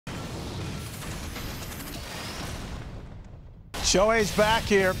Shohei's back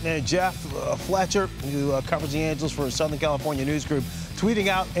here, and Jeff Fletcher, who covers the Angels for Southern California News Group, tweeting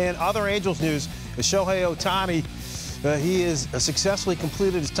out, and other Angels news, Shohei Ohtani, he has successfully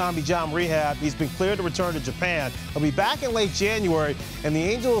completed his Tommy John rehab. He's been cleared to return to Japan. He'll be back in late January, and the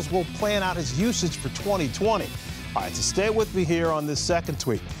Angels will plan out his usage for 2020. All right, so stay with me here on this second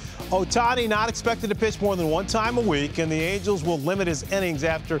tweet. Ohtani not expected to pitch more than one time a week, and the Angels will limit his innings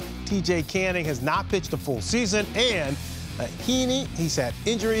after T.J. Canning has not pitched a full season, and he's had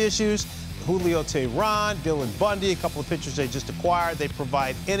injury issues. Julio Teheran, Dylan Bundy, a couple of pitchers they just acquired. They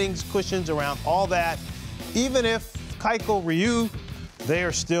provide innings, cushions around all that. Even if Keiko Ryu, they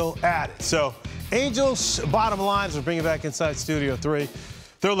are still at it. So Angels, bottom line, as we're bringing back inside Studio 3,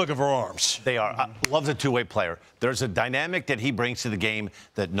 they're looking for arms. They are. Love's a two-way player. There's a dynamic that he brings to the game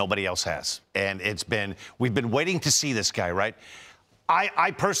that nobody else has. And we've been waiting to see this guy, right?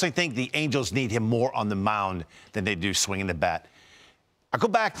 I personally think the Angels need him more on the mound than they do swinging the bat. I go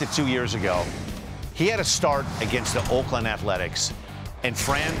back to 2 years ago. He had a start against the Oakland Athletics. And,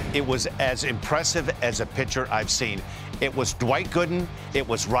 Fran, it was as impressive as a pitcher I've seen. It was Dwight Gooden. It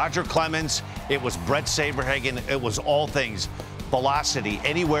was Roger Clemens. It was Brett Saberhagen. It was all things. Velocity,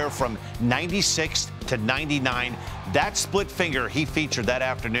 anywhere from 96 to 99. That split finger he featured that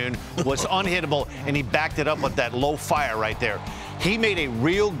afternoon was unhittable, and he backed it up with that low fire right there. He made a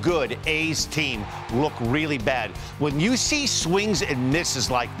real good A's team look really bad. When you see swings and misses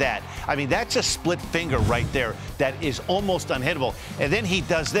like that, I mean, that's a split finger right there that is almost unhittable. And then he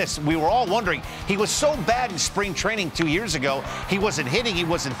does this. We were all wondering, he was so bad in spring training 2 years ago, he wasn't hitting, he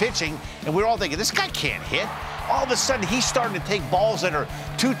wasn't pitching, and we were all thinking, this guy can't hit. All of a sudden, he's starting to take balls that are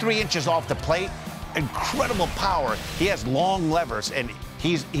 2-3 inches off the plate. Incredible power. He has long levers, and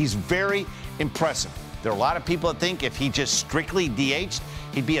he's very impressive. There are a lot of people that think if he just strictly DH'd,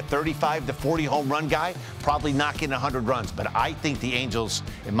 he'd be a 35 to 40 home run guy, probably knocking 100 runs. But I think the Angels,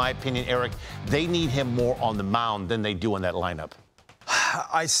 in my opinion, Eric, they need him more on the mound than they do in that lineup.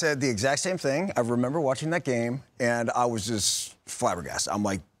 I said the exact same thing. I remember watching that game, and I was just flabbergasted. I'm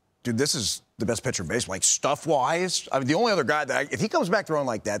like, dude, this is the best pitcher in baseball. Like, stuff-wise, I mean, the only other guy that, if he comes back throwing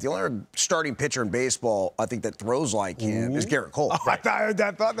like that, the only other starting pitcher in baseball, I think, that throws like him is Garrett Cole. Oh, right. I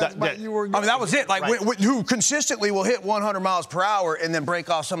thought that's what you were going. I mean, that was it. Like, who consistently will hit 100 miles per hour and then break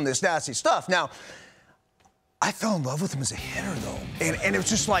off some of this nasty stuff. Now, I fell in love with him as a hitter, though. And it was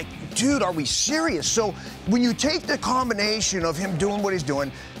just like, dude, are we serious? So when you take the combination of him doing what he's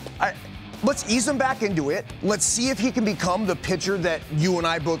doing, let's ease him back into it. Let's see if he can become the pitcher that you and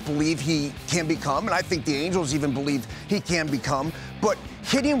I both believe he can become, and I think the Angels even believe he can become. But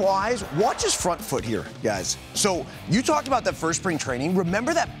hitting-wise, watch his front foot here, guys. So you talked about that first spring training.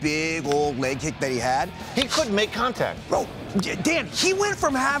 Remember that big old leg kick that he had? He couldn't make contact. Bro, Dan, he went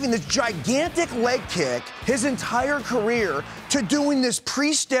from having this gigantic leg kick his entire career to doing this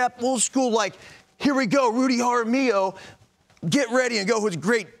pre-step, old school, like, here we go, Rudy Jaramillo, get ready and go, who's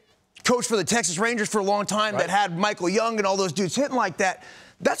great coach for the Texas Rangers for a long time, right, that had Michael Young and all those dudes hitting like that.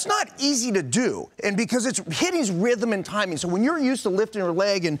 That's not easy to do, and because it's hitting's rhythm and timing. So when you're used to lifting your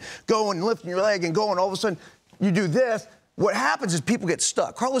leg and going, lifting your leg and going, all of a sudden you do this, what happens is people get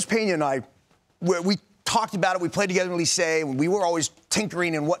stuck. Carlos Pena and I, we talked about it. We played together in Licey. We were always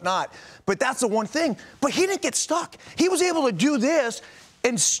tinkering and whatnot, but that's the one thing. But he didn't get stuck. He was able to do this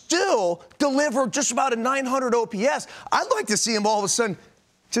and still deliver just about a 900 OPS. I'd like to see him all of a sudden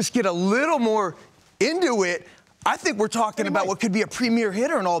just get a little more into it. I think we're talking about what could be a premier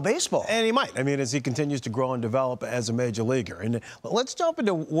hitter in all baseball. And he might. I mean, as he continues to grow and develop as a major leaguer. And let's jump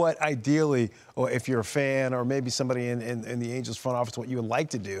into what ideally, or if you're a fan or maybe somebody in the Angels front office, what you would like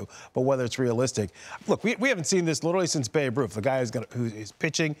to do, but whether it's realistic. Look, we haven't seen this literally since Babe Ruth. The guy who is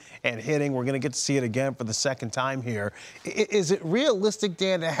pitching and hitting. We're going to get to see it again for the second time here. Is it realistic,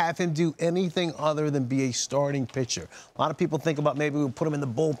 Dan, to have him do anything other than be a starting pitcher? A lot of people think about maybe we'll put him in the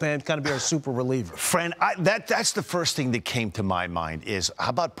bullpen, kind of be our super reliever. Friend, that's the first thing that came to my mind is,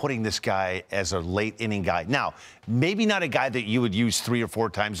 how about putting this guy as a late inning guy? Now, maybe not a guy that you would use 3 or 4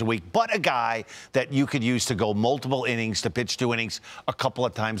 times a week, but a guy that you could use to go multiple innings, to pitch 2 innings a couple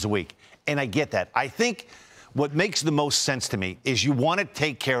of times a week. And I get that. I think what makes the most sense to me is you want to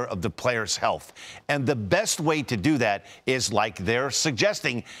take care of the player's health. And the best way to do that is, like they're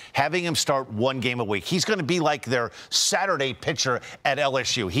suggesting, having him start 1 game a week. He's going to be like their Saturday pitcher at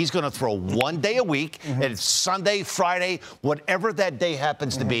LSU. He's going to throw 1 day a week, and it's Sunday, Friday, whatever that day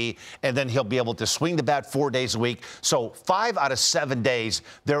happens to be, and then he'll be able to swing the bat 4 days a week. So 5 out of 7 days,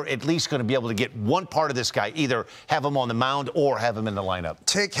 they're at least going to be able to get one part of this guy, either have him on the mound or have him in the lineup.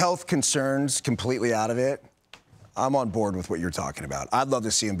 Take health concerns completely out of it. I'm on board with what you're talking about. I'd love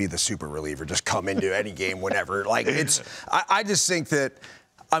to see him be the super reliever, just come into any game whenever. Like, I just think that,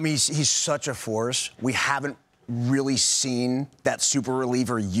 I mean, he's such a force. We haven't really seen that super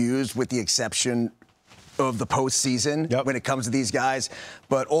reliever used, with the exception of the postseason when it comes to these guys.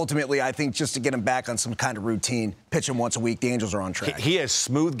 But ultimately, I think just to get him back on some kind of routine, pitch him once a week, the Angels are on track. He has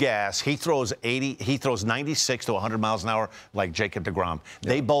smooth gas. He throws 96 to 100 miles an hour like Jacob deGrom.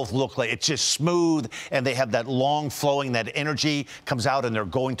 They both look like it's just smooth, and they have that long flowing, that energy comes out, and they're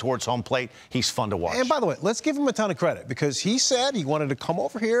going towards home plate. He's fun to watch. And by the way, let's give him a ton of credit, because he said he wanted to come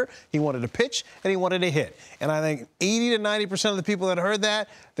over here, he wanted to pitch, and he wanted to hit. And I think 80 to 90% of the people that heard that,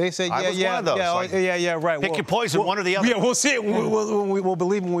 they said, right. Pick your poison, one or the other. Yeah, we'll see it. We'll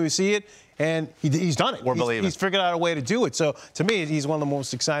believe when we see it. And he's done it. We're believing. He's figured out a way to do it. So, to me, he's one of the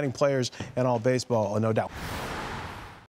most exciting players in all baseball, no doubt.